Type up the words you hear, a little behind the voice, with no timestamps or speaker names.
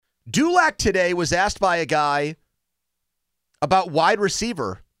Dulac today was asked by a guy about wide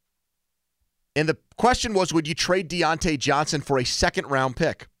receiver. And the question was, would you trade Diontae Johnson for a second-round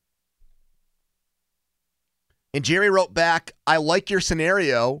pick? And Jerry wrote back, I like your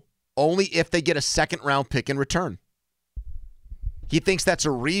scenario only if they get a second-round pick in return. He thinks that's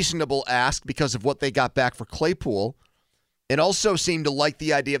a reasonable ask because of what they got back for Claypool, and also seemed to like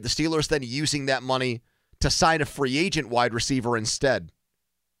the idea of the Steelers then using that money to sign a free agent wide receiver instead.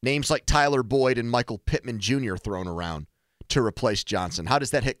 Names like Tyler Boyd and Michael Pittman Jr. thrown around to replace Johnson. How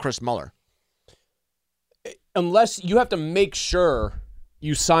does that hit Chris Muller? Unless you have to make sure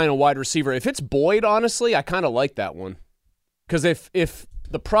you sign a wide receiver. If it's Boyd, honestly, I kind of like that one. Because if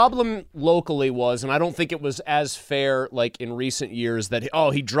the problem locally was, and I don't think it was as fair like in recent years, that,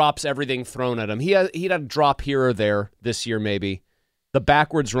 he drops everything thrown at him. He'd had a drop here or there this year maybe. The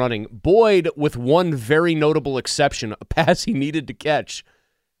backwards running. Boyd, with one very notable exception, a pass he needed to catch,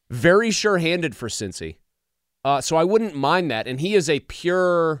 very sure-handed for Cincy. So I wouldn't mind that. And he is a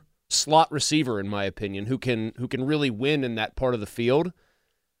pure slot receiver, in my opinion, who can really win in that part of the field.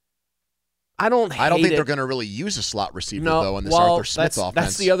 I don't think they're going to really use a slot receiver, though, in this Arthur Smith offense.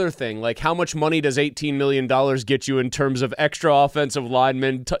 That's the other thing. Like, how much money does $18 million get you in terms of extra offensive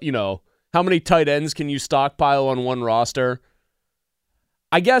linemen? How many tight ends can you stockpile on one roster?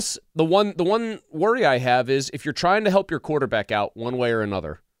 I guess the one worry I have is if you're trying to help your quarterback out one way or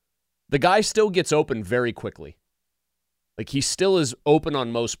another, the guy still gets open very quickly. Like, he still is open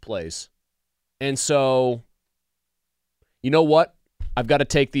on most plays. And so, you know what? I've got to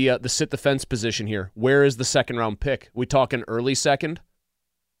take the sit the fence position here. Where is the second-round pick? We talking early second?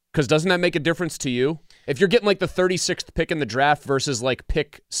 Because doesn't that make a difference to you? If you're getting like the 36th pick in the draft versus like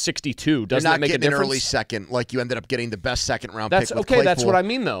pick 62, doesn't that make a difference? You're not getting an early second like you ended up getting the best second-round pick with Claypool. Okay, that's what I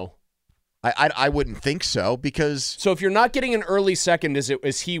mean, though. I wouldn't think so because... So if you're not getting an early second, is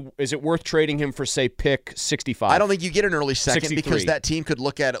it worth trading him for, say, pick 65? I don't think you get an early second 63. Because that team could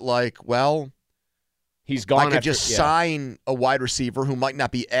look at it like, well... He's gone. I could just sign a wide receiver who might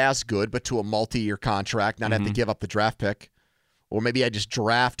not be as good, but to a multi-year contract, not have to give up the draft pick. Or maybe I just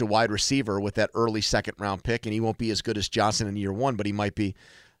draft a wide receiver with that early second-round pick, and he won't be as good as Johnson in year one, but he might be.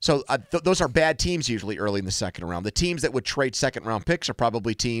 So those are bad teams usually early in the second round. The teams that would trade second-round picks are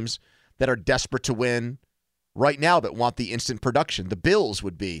probably teams that are desperate to win right now that want the instant production. The Bills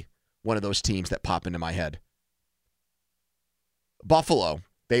would be one of those teams that pop into my head. Buffalo.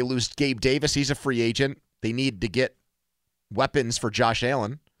 They lose Gabe Davis. He's a free agent. They need to get weapons for Josh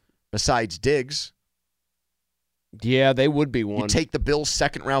Allen besides Diggs. Yeah, they would be one. You take the Bills'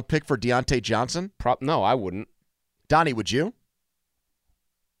 second-round pick for Diontae Johnson? No, I wouldn't. Donnie, would you?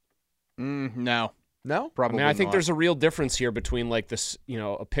 No. No? Probably I think not. there's a real difference here between like this,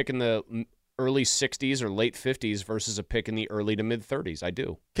 a pick in the early 60s or late 50s versus a pick in the early to mid 30s. I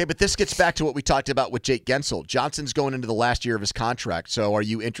do. Okay, but this gets back to what we talked about with Jake Gensel. Johnson's going into the last year of his contract, so are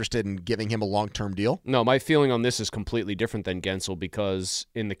you interested in giving him a long-term deal? No, my feeling on this is completely different than Gensel because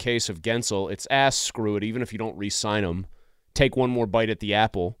in the case of Gensel, it's screw it. Even if you don't re-sign him, take one more bite at the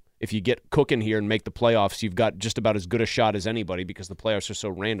apple. If you get cooking here and make the playoffs, you've got just about as good a shot as anybody because the playoffs are so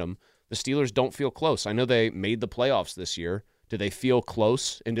random. The Steelers don't feel close. I know they made the playoffs this year. Do they feel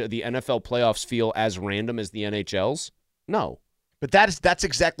close? And do the NFL playoffs feel as random as the NHL's? No. But that's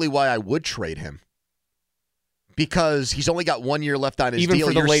exactly why I would trade him. Because he's only got 1 year left on his even deal.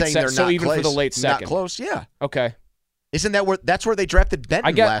 For the You're late saying they're not even close. For the late second. Not close, yeah. Okay. Isn't that that's where they drafted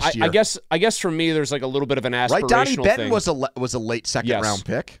Benton last year? I guess for me, there's like a little bit of an aspirational right, Donnie? Benton thing. was a late second-round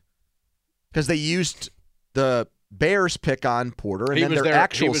pick. Because they used the Bears pick on Porter, and he then was their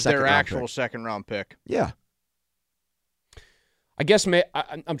actual he was their actual pick. second-round pick. Yeah. I guess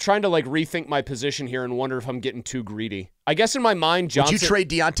I'm trying to like rethink my position here and wonder if I'm getting too greedy. I guess in my mind, Johnson. Would you trade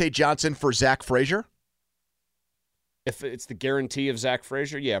Diontae Johnson for Zach Frazier? If it's the guarantee of Zach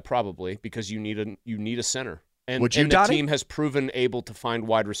Frazier, yeah, probably because you need a center. And, would you, and the Donnie? team has proven able to find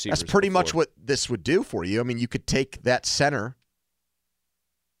wide receivers. That's pretty before. much what this would do for you. I mean, you could take that center.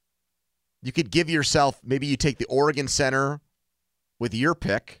 You could give yourself, maybe you take the Oregon center with your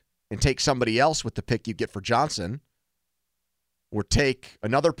pick and take somebody else with the pick you get for Johnson, or take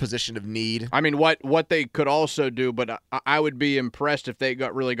another position of need. I mean, what they could also do, but I would be impressed if they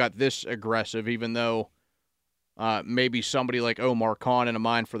really got this aggressive, even though maybe somebody like Omar Khan in a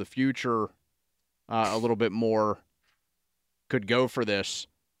mind for the future a little bit more could go for this.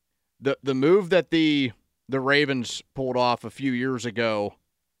 The move that the Ravens pulled off a few years ago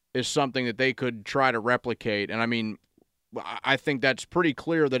is something that they could try to replicate. And, I mean, I think that's pretty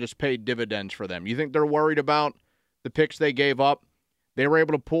clear that it's paid dividends for them. You think they're worried about the picks they gave up? They were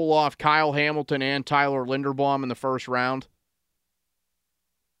able to pull off Kyle Hamilton and Tyler Linderbaum in the first round.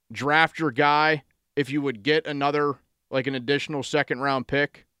 draft your guy. If you would get another, like an additional second-round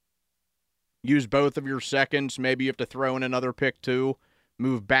pick, use both of your seconds. Maybe you have to throw in another pick too.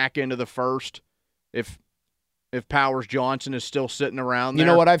 Move back into the first. If Powers Johnson is still sitting around there.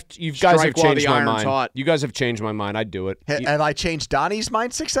 You know what? You guys have changed my mind. Hot. You guys have changed my mind. I'd do it. Have I changed Donnie's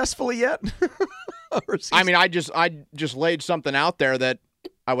mind successfully yet? I mean, I just laid something out there that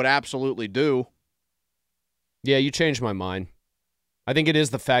I would absolutely do. Yeah, you changed my mind. I think it is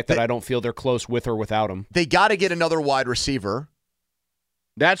the fact that I don't feel they're close with or without him. They got to get another wide receiver.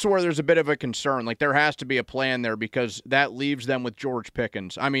 That's where there's a bit of a concern. Like, there has to be a plan there because that leaves them with George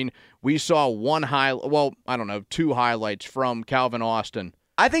Pickens. I mean, we saw two highlights from Calvin Austin.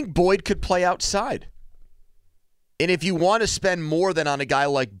 I think Boyd could play outside. And if you want to spend more than on a guy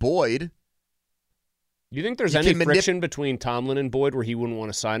like Boyd... You think there's any friction between Tomlin and Boyd where he wouldn't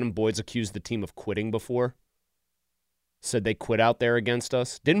want to sign him? Boyd's accused the team of quitting before. Said they quit out there against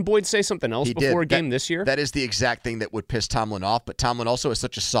us. Didn't Boyd say something else before a game this year? That is the exact thing that would piss Tomlin off, but Tomlin also has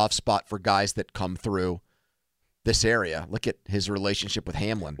such a soft spot for guys that come through this area. Look at his relationship with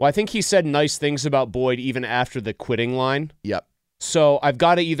Hamlin. Well, I think he said nice things about Boyd even after the quitting line. Yep. So I've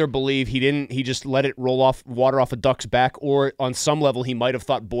got to either believe he just let it roll off water off a duck's back, or on some level he might have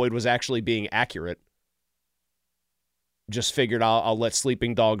thought Boyd was actually being accurate. Just figured I'll let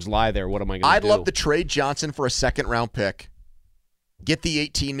sleeping dogs lie there. What am I going to do? I'd love to trade Johnson for a second-round pick, get the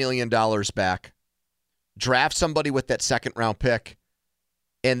 $18 million back, draft somebody with that second-round pick,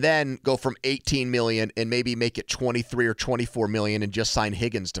 and then go from $18 million and maybe make it $23 or $24 million and just sign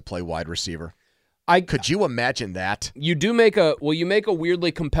Higgins to play wide receiver. Could you imagine that? You make a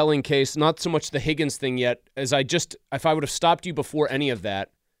weirdly compelling case, not so much the Higgins thing yet, as if I would have stopped you before any of that,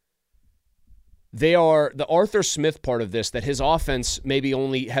 they are the Arthur Smith part of this, that his offense maybe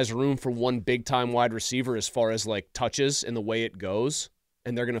only has room for one big-time wide receiver as far as like touches and the way it goes,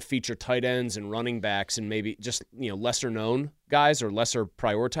 and they're going to feature tight ends and running backs and maybe just lesser-known guys or lesser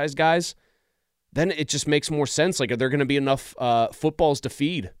prioritized guys. Then it just makes more sense. Like, are there going to be enough footballs to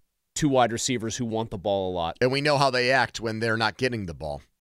feed two wide receivers who want the ball a lot? And we know how they act when they're not getting the ball.